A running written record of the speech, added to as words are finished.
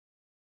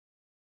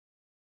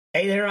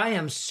Hey there, I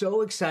am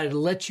so excited to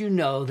let you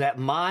know that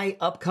my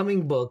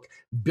upcoming book,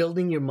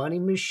 Building Your Money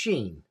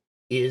Machine,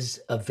 is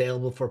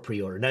available for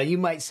pre-order. Now, you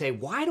might say,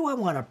 why do I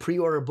want to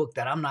pre-order a book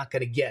that I'm not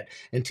going to get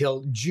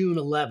until June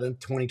 11th,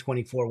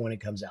 2024 when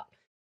it comes out?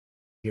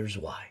 Here's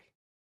why.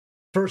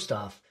 First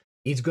off,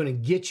 it's going to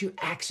get you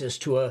access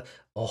to a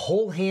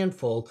whole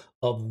handful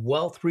of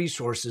wealth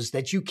resources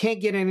that you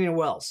can't get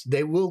anywhere else.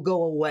 They will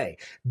go away.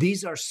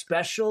 These are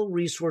special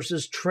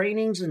resources,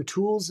 trainings, and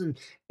tools and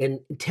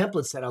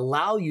templates that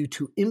allow you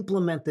to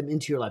implement them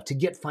into your life, to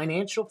get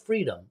financial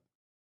freedom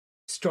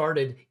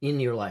started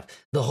in your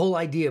life. The whole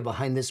idea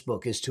behind this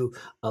book is to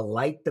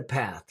light the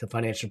path to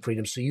financial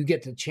freedom so you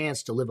get the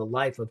chance to live a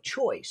life of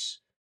choice,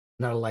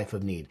 not a life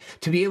of need.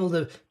 To be able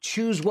to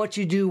choose what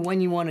you do,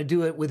 when you want to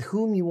do it, with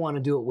whom you want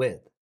to do it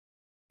with.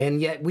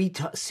 And yet we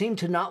seem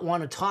to not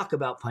want to talk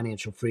about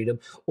financial freedom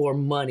or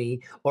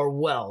money or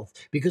wealth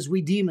because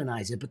we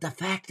demonize it. But the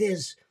fact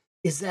is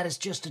that it's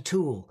just a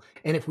tool.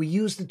 And if we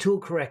use the tool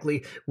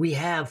correctly, we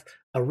have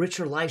a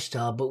richer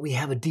lifestyle, but we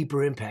have a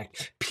deeper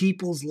impact.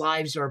 People's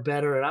lives are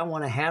better. And I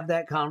want to have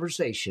that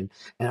conversation.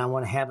 And I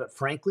want to have it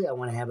frankly. I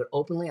want to have it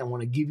openly. I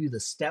want to give you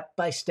the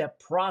step-by-step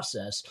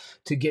process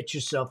to get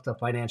yourself to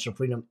financial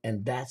freedom.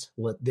 And that's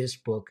what this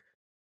book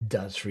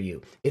does for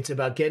you. It's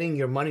about getting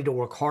your money to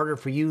work harder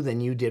for you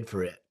than you did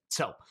for it.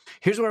 So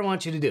here's what I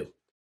want you to do.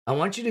 I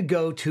want you to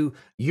go to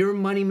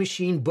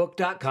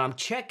yourmoneymachinebook.com.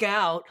 Check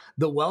out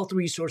the wealth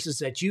resources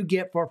that you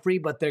get for free,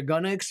 but they're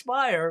going to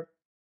expire.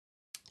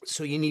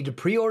 So you need to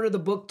pre-order the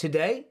book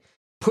today,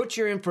 put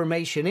your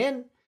information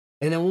in,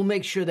 and then we'll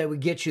make sure that we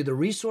get you the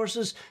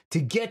resources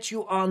to get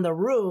you on the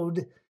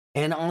road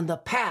and on the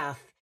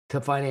path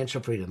to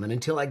financial freedom. And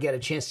until I get a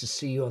chance to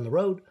see you on the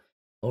road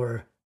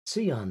or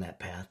see you on that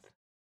path,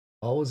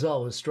 always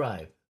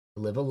strive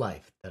to live a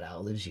life that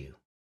outlives you.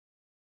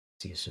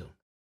 See you soon.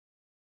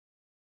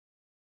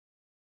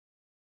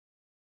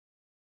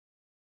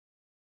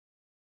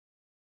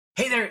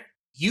 Hey there,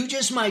 you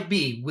just might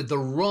be with the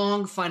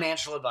wrong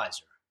financial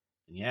advisor.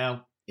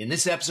 Yeah, in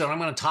this episode, I'm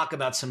going to talk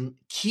about some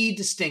key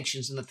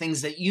distinctions and the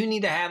things that you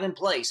need to have in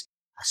place,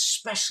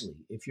 especially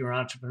if you're an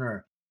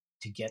entrepreneur,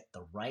 to get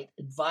the right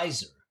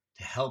advisor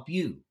to help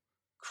you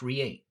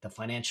create the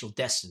financial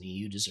destiny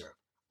you deserve.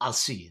 I'll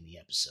see you in the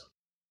episode.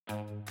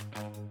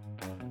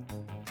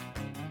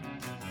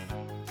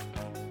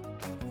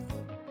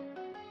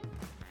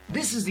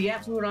 This is the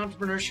Affluent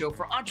Entrepreneur Show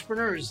for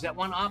entrepreneurs that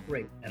want to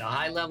operate at a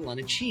high level and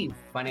achieve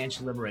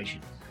financial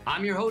liberation.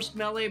 I'm your host,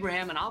 Mel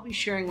Abraham, and I'll be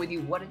sharing with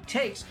you what it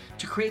takes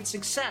to create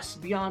success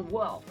beyond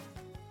wealth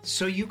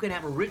so you can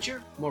have a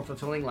richer, more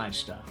fulfilling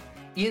lifestyle.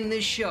 In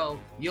this show,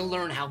 you'll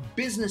learn how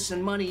business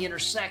and money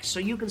intersect so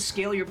you can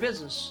scale your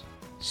business,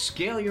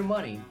 scale your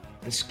money,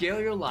 and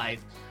scale your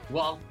life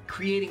while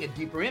creating a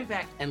deeper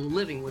impact and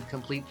living with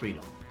complete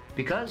freedom.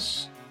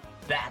 Because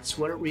that's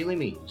what it really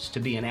means to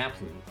be an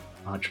affluent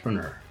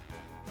entrepreneur.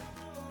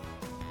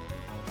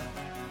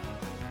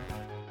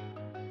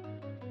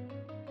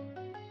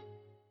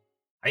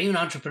 Are you an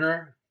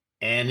entrepreneur?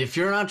 And if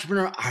you're an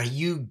entrepreneur, are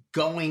you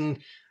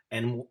going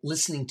and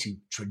listening to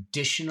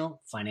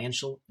traditional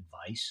financial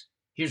advice?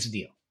 Here's the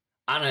deal.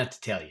 I don't have to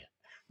tell you,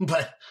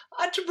 but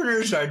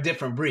entrepreneurs are a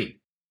different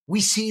breed.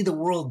 We see the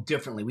world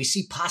differently. We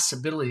see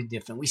possibility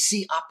differently. We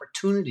see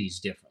opportunities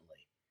differently.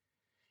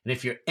 And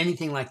if you're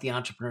anything like the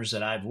entrepreneurs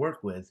that I've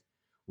worked with,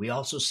 we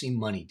also see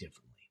money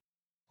differently.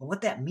 Well,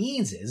 what that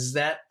means is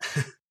that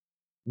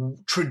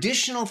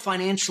traditional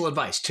financial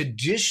advisors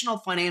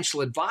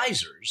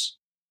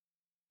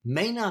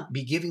may not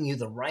be giving you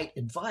the right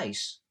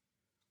advice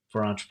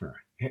for an entrepreneur.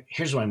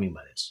 Here's what I mean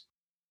by this.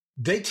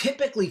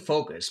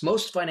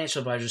 Most financial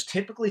advisors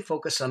typically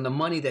focus on the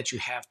money that you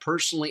have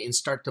personally and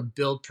start to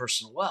build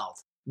personal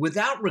wealth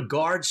without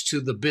regards to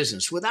the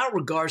business, without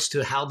regards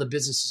to how the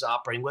business is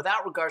operating,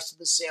 without regards to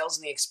the sales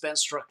and the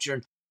expense structure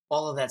and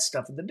all of that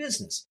stuff in the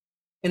business.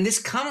 And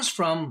this comes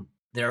from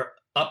their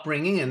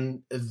upbringing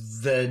and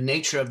the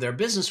nature of their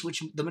business,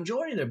 which the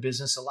majority of their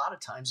business a lot of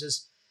times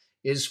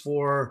is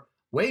for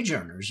wage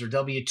earners or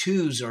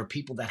W-2s or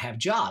people that have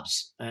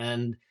jobs.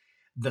 And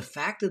the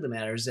fact of the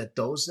matter is that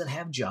those that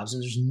have jobs,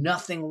 and there's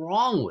nothing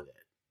wrong with it,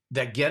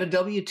 that get a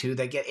W-2,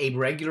 that get a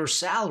regular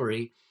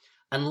salary,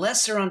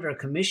 unless they're under a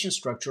commission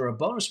structure or a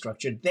bonus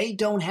structure, they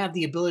don't have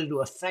the ability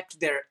to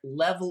affect their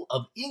level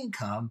of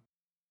income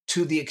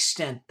to the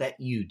extent that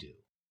you do.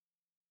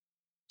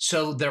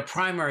 So their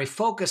primary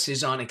focus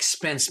is on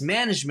expense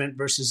management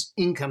versus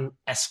income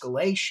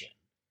escalation.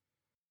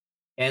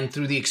 And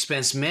through the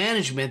expense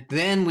management,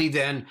 we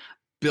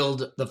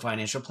build the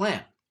financial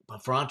plan.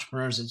 But for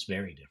entrepreneurs, it's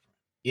very different.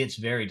 It's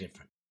very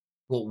different.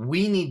 What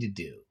we need to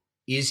do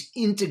is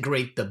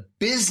integrate the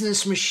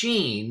business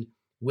machine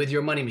with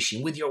your money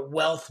machine, with your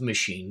wealth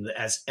machine,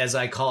 as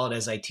I call it,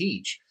 as I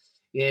teach,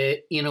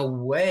 in a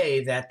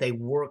way that they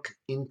work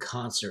in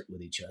concert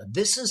with each other.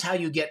 This is how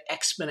you get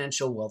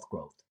exponential wealth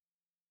growth.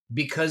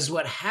 Because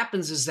what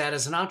happens is that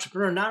as an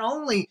entrepreneur, not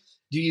only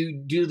do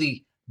you do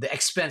the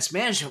expense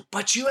management,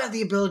 but you have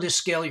the ability to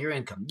scale your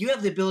income. You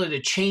have the ability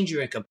to change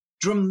your income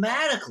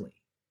dramatically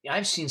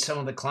I've seen some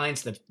of the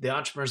clients, the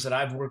entrepreneurs that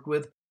I've worked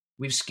with,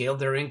 we've scaled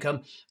their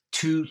income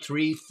 2,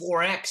 3,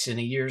 4x in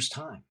a year's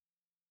time.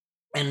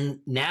 And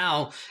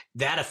now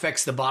that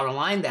affects the bottom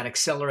line. That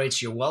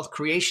accelerates your wealth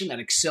creation. That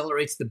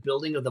accelerates the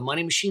building of the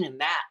money machine. And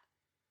that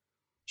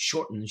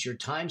shortens your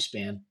time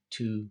span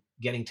to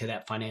getting to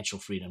that financial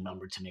freedom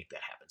number to make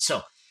that happen.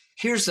 So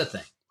here's the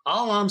thing.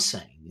 All I'm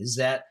saying is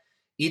that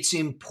it's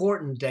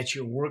important that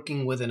you're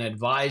working with an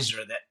advisor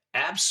that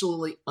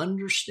absolutely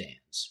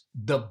understands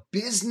the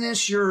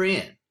business you're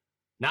in.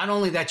 Not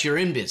only that you're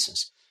in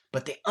business,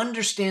 but they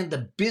understand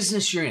the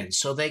business you're in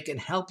so they can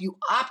help you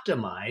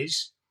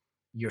optimize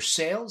your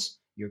sales,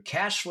 your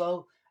cash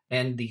flow,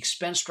 and the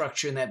expense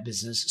structure in that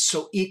business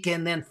so it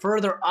can then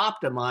further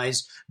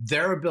optimize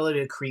their ability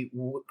to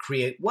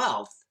create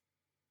wealth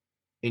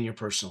in your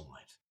personal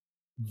life.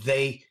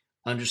 They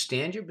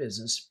understand your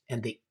business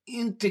and they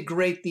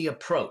integrate the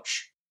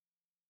approach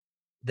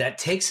that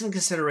takes into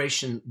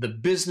consideration the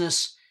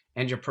business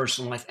and your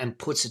personal life and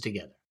puts it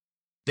together.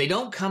 They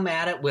don't come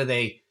at it with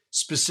a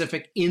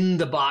specific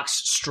in-the-box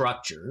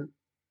structure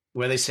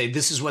where they say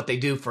this is what they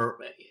do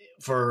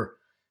for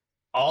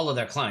all of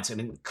their clients. I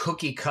mean,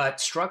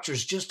 cookie-cut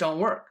structures just don't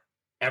work.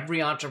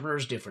 Every entrepreneur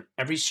is different.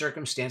 Every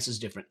circumstance is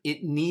different.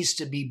 It needs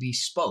to be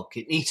bespoke.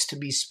 It needs to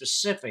be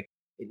specific.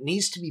 It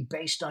needs to be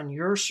based on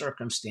your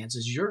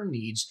circumstances, your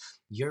needs,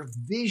 your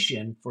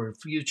vision for a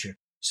future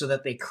so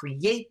that they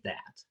create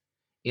that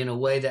in a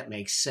way that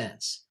makes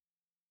sense.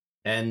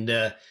 And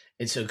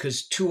so,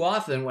 because too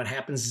often what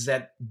happens is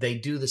that they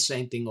do the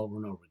same thing over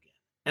and over again.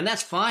 And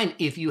that's fine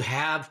if you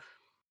have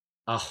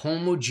a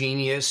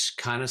homogeneous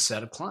kind of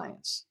set of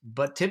clients.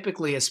 But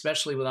typically,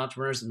 especially with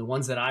entrepreneurs and the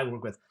ones that I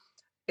work with,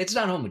 it's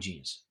not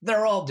homogeneous.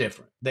 They're all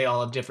different. They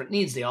all have different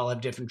needs. They all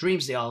have different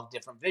dreams. They all have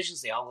different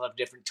visions. They all have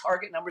different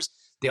target numbers.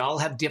 They all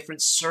have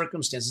different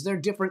circumstances. They're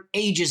different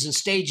ages and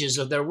stages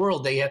of their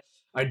world. They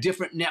are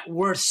different net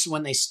worths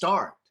when they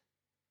start.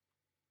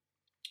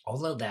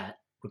 All of that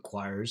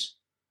requires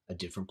a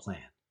different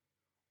plan.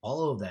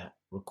 All of that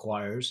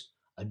requires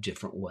a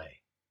different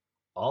way.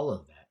 All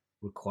of that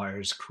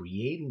requires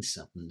creating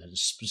something that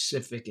is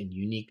specific and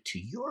unique to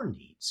your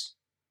needs,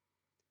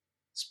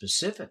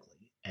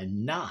 specifically,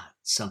 and not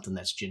something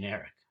that's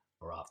generic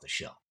or off the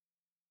shelf.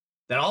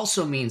 That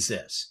also means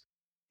this,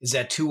 is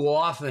that too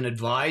often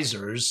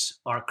advisors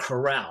are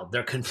corralled.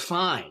 They're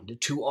confined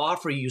to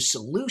offer you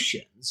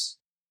solutions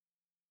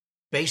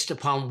based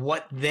upon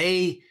what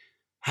they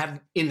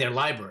have in their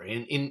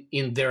library and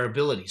in their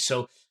ability.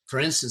 So, for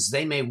instance,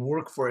 they may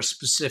work for a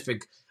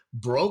specific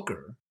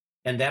broker,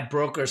 and that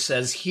broker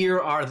says, here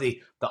are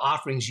the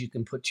offerings you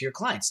can put to your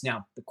clients.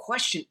 Now, the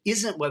question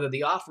isn't whether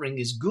the offering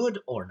is good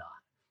or not.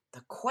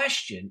 The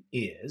question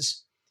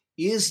is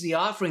the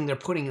offering they're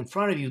putting in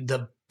front of you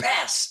the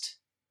best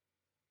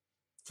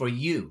for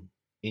you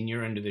in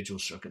your individual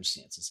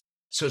circumstances?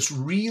 So it's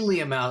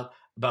really about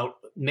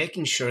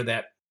making sure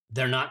that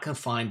they're not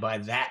confined by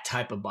that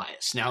type of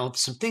bias. Now,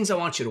 some things I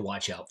want you to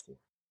watch out for.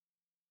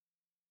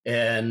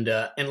 And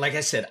like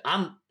I said,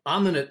 I'm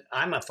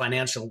a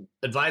financial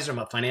advisor. I'm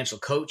a financial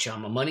coach.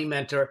 I'm a money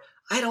mentor.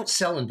 I don't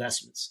sell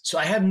investments. So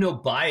I have no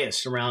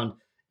bias around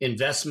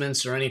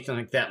investments or anything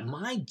like that.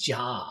 My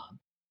job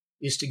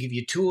is to give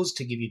you tools,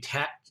 to give you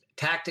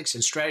tactics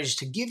and strategies,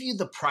 to give you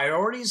the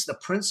priorities, the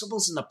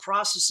principles, and the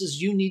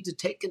processes you need to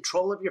take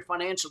control of your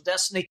financial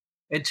destiny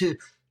and to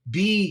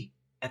be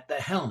at the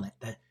helm,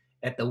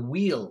 at the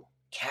wheel,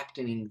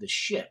 captaining the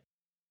ship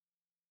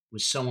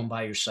with someone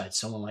by your side,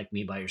 someone like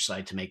me by your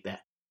side to make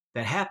that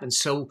happen.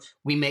 So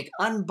we make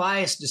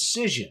unbiased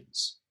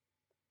decisions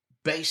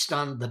based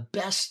on the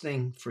best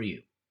thing for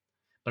you.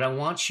 But I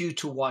want you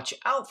to watch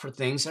out for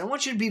things. And I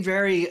want you to be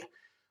very,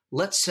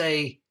 let's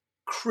say,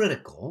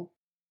 critical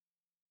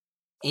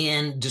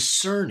and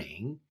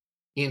discerning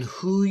in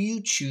who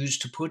you choose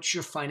to put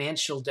your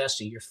financial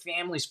destiny, your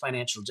family's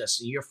financial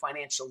destiny, your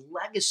financial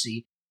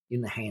legacy in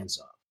the hands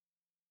of.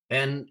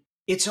 And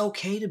it's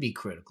okay to be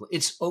critical.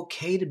 It's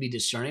okay to be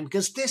discerning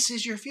because this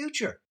is your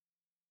future.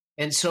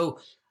 And so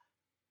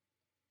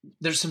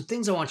there's some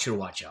things I want you to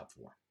watch out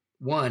for.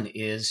 One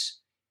is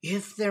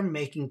if they're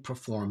making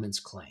performance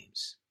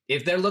claims.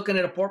 If they're looking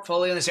at a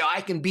portfolio and they say,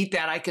 I can beat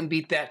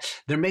that,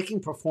 they're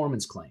making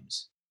performance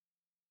claims.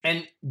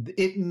 And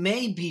it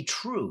may be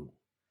true,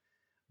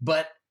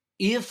 but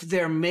if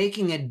they're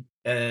making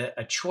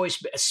a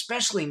choice,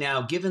 especially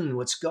now, given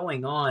what's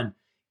going on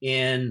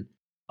in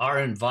our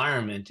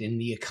environment, in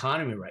the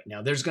economy right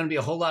now, there's going to be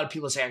a whole lot of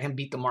people say, I can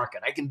beat the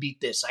market. I can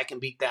beat this. I can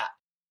beat that.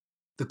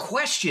 The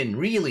question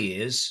really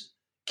is,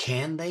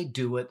 can they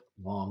do it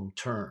long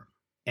term?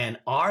 And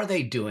are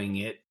they doing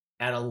it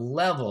at a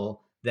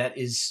level that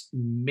is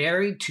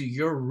married to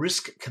your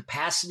risk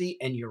capacity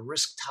and your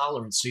risk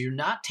tolerance? So you're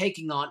not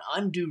taking on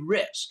undue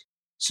risk.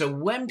 So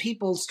when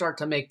people start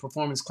to make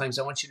performance claims,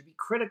 I want you to be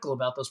critical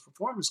about those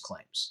performance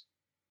claims.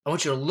 I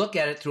want you to look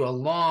at it through a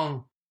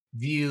long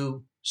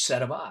view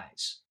set of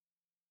eyes.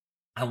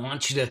 I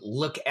want you to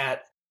look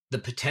at the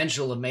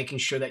potential of making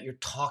sure that you're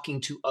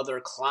talking to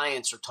other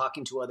clients or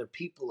talking to other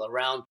people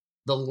around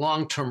the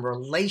long-term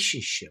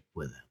relationship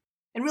with them.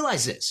 And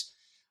realize this,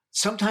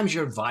 sometimes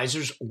your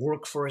advisors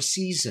work for a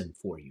season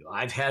for you.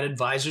 I've had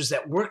advisors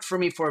that worked for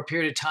me for a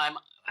period of time.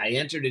 I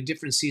entered a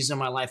different season of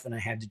my life and I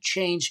had to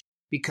change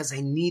because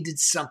I needed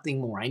something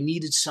more. I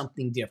needed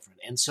something different.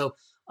 And so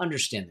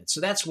understand that.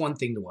 So that's one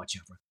thing to watch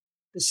out for.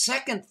 The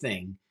second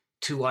thing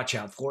to watch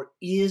out for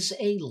is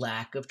a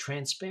lack of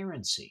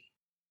transparency.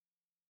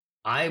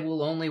 I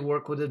will only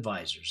work with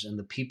advisors, and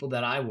the people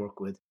that I work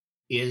with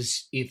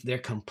is if they're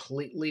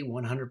completely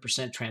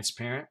 100%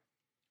 transparent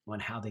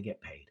on how they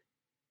get paid.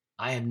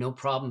 I have no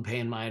problem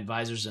paying my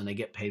advisors and they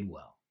get paid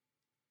well.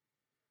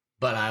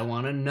 But I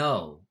want to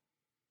know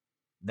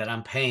that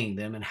I'm paying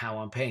them and how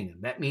I'm paying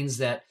them. That means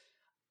that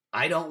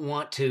I don't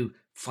want to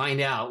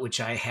find out, which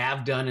I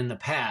have done in the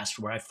past,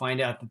 where I find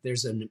out that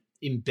there's an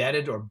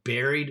embedded or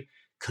buried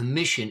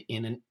commission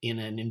in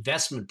an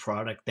investment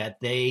product that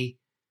they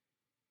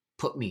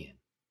put me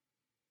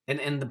in.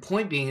 And the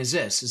point being is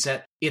this, is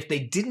that if they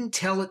didn't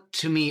tell it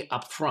to me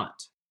up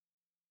front,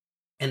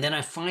 and then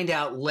I find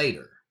out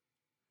later,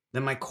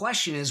 then my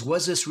question is,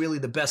 was this really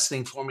the best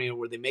thing for me, or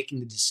were they making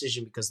the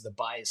decision because of the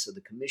bias of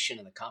the commission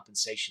and the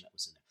compensation that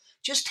was in it?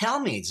 Just tell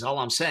me, is all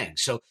I'm saying.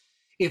 So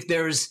if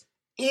there's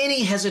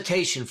any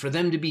hesitation for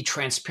them to be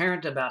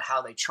transparent about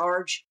how they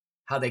charge,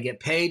 how they get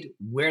paid,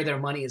 where their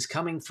money is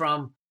coming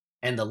from,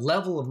 and the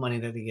level of money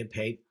that they get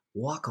paid,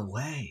 walk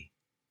away.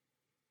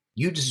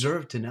 You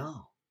deserve to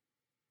know.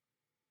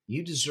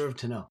 You deserve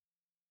to know.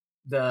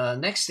 The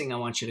next thing I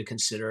want you to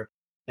consider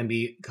and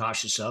be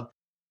cautious of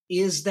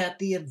is that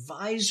the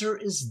advisor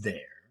is there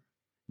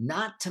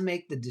not to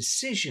make the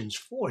decisions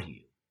for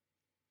you,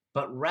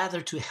 but rather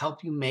to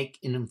help you make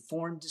an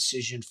informed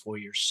decision for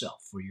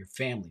yourself, for your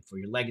family, for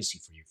your legacy,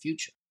 for your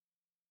future.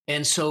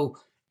 And so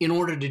in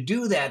order to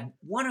do that,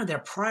 one of their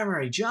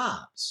primary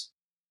jobs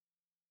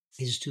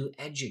is to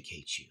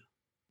educate you.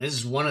 This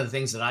is one of the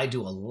things that I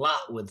do a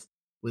lot with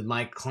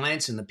my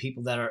clients and the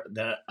people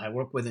that I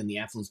work with in the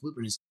Affluence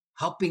Blueprint, is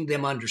helping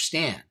them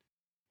understand,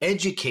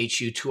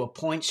 educate you to a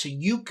point so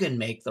you can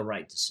make the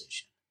right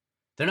decision.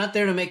 They're not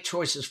there to make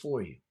choices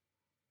for you.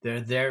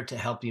 They're there to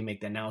help you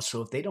make that now.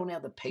 So if they don't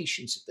have the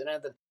patience, if they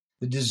don't have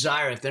the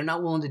desire, if they're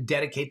not willing to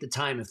dedicate the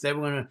time, if they're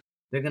going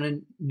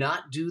to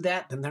not do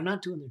that, then they're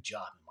not doing their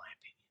job, in my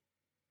opinion.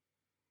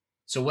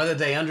 So whether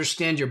they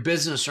understand your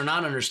business or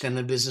not understand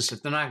the business,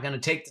 if they're not going to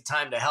take the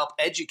time to help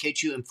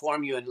educate you,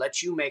 inform you, and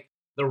let you make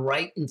the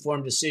right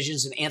informed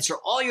decisions and answer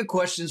all your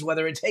questions,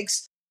 whether it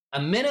takes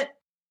a minute,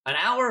 an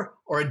hour,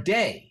 or a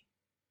day,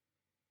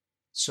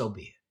 so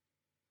be it.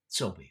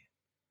 So be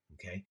it.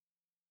 Okay?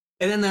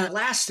 And then the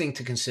last thing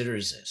to consider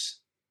is this.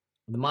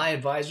 My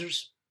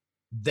advisors,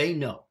 they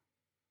know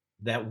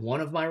that one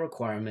of my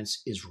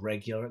requirements is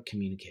regular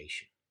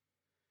communication.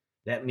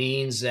 That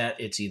means that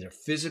it's either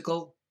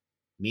physical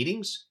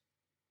meetings,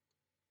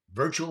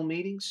 virtual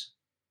meetings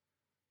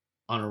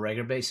on a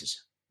regular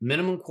basis.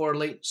 Minimum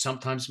quarterly,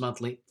 sometimes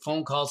monthly,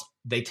 phone calls,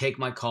 they take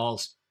my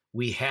calls.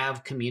 We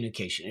have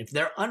communication. If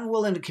they're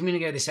unwilling to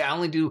communicate, they say, I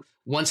only do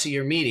once a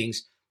year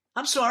meetings.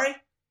 I'm sorry.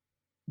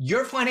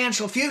 Your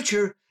financial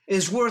future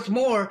is worth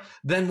more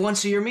than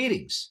once a year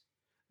meetings.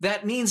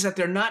 That means that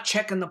they're not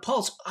checking the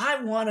pulse.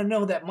 I want to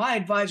know that my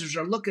advisors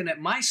are looking at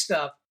my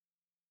stuff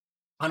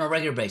on a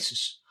regular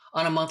basis,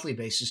 on a monthly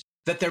basis,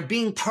 that they're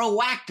being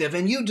proactive,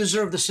 and you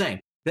deserve the same.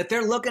 That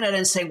they're looking at it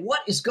and saying, what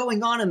is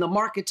going on in the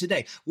market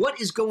today? What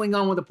is going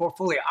on with the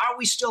portfolio? Are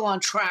we still on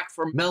track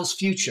for Mel's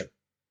future?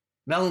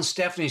 Mel and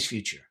Stephanie's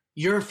future,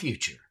 your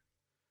future.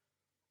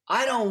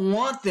 I don't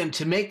want them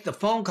to make the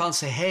phone call and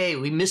say, hey,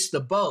 we missed the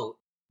boat.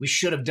 We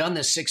should have done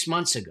this 6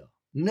 months ago.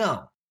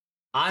 No,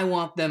 I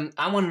want to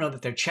know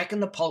that they're checking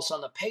the pulse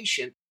on the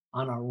patient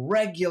on a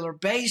regular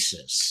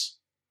basis.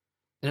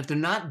 And if they're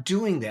not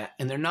doing that,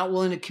 and they're not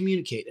willing to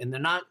communicate, and they're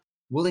not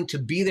willing to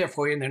be there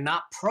for you, and they're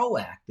not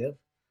proactive,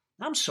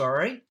 I'm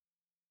sorry,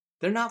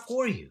 they're not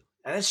for you.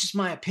 And that's just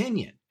my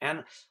opinion.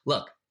 And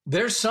look,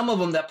 there's some of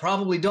them that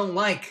probably don't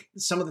like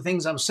some of the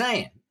things I'm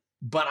saying,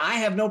 but I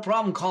have no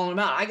problem calling them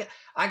out.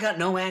 I got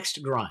no axe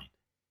to grind.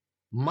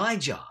 My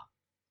job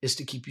is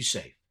to keep you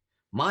safe.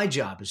 My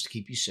job is to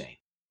keep you sane.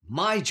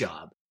 My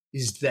job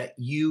is that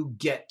you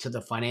get to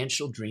the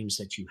financial dreams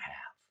that you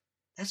have.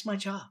 That's my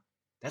job.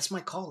 That's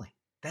my calling.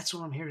 That's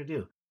what I'm here to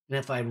do. And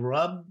if I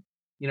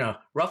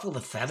ruffle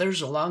the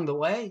feathers along the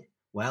way,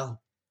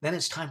 well, then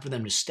it's time for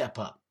them to step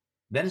up.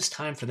 Then it's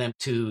time for them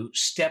to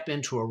step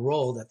into a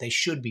role that they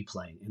should be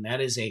playing. And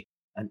that is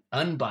an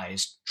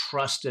unbiased,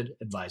 trusted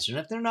advisor. And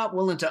if they're not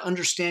willing to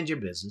understand your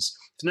business,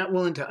 if they're not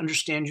willing to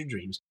understand your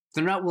dreams, if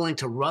they're not willing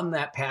to run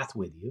that path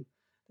with you,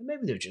 then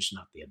maybe they're just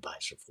not the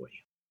advisor for you.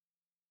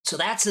 So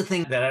that's the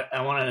thing that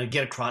I want to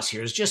get across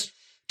here, is just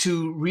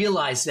to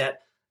realize that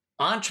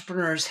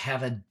entrepreneurs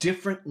have a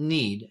different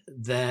need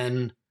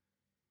than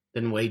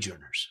wage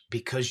earners,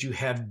 because you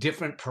have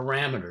different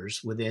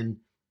parameters within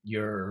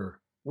your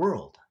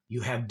world.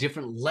 You have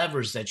different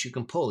levers that you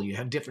can pull. You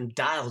have different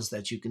dials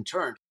that you can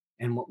turn.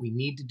 And what we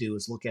need to do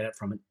is look at it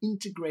from an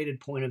integrated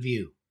point of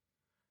view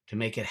to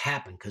make it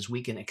happen, because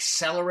we can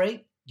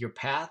accelerate your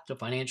path to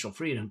financial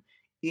freedom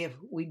if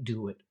we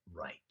do it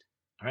right.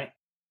 All right.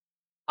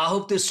 I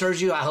hope this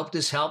serves you. I hope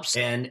this helps.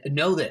 And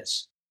know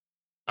this,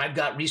 I've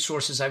got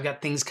resources. I've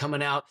got things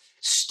coming out.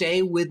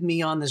 Stay with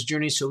me on this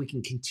journey so we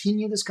can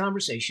continue this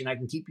conversation. I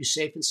can keep you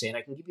safe and sane.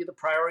 I can give you the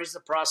priorities, the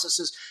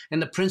processes, and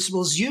the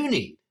principles you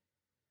need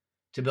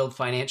to build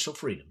financial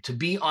freedom, to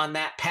be on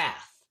that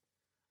path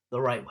the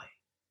right way.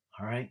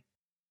 All right.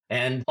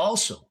 And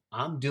also,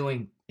 I'm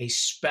doing a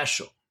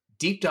special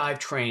deep dive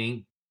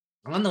training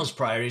on those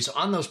priorities,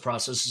 on those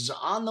processes,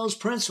 on those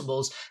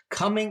principles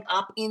coming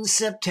up in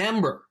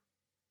September.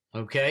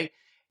 Okay.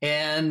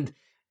 And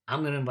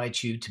I'm going to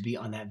invite you to be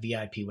on that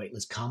VIP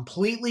waitlist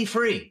completely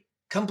free,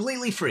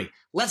 completely free.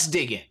 Let's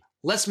dig in.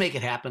 Let's make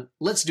it happen.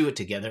 Let's do it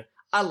together.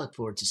 I look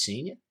forward to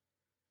seeing you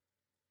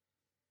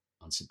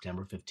on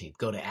September 15th.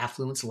 Go to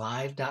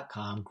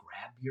affluencelive.com,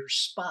 grab your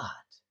spot,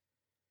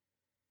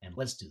 and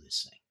let's do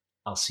this thing.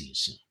 I'll see you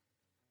soon.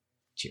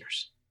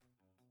 Cheers.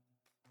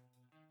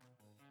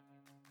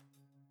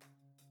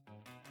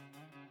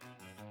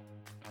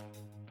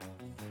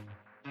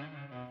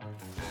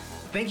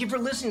 Thank you for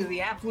listening to the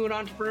Affluent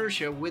Entrepreneur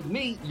Show with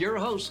me, your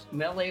host,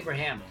 Mel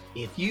Abraham.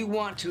 If you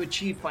want to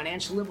achieve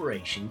financial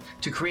liberation,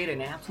 to create an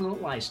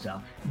affluent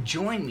lifestyle,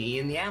 join me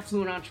in the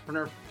Affluent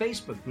Entrepreneur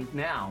Facebook group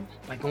now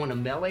by going to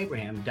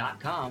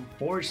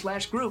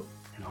melabraham.com/group,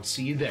 and I'll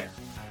see you there.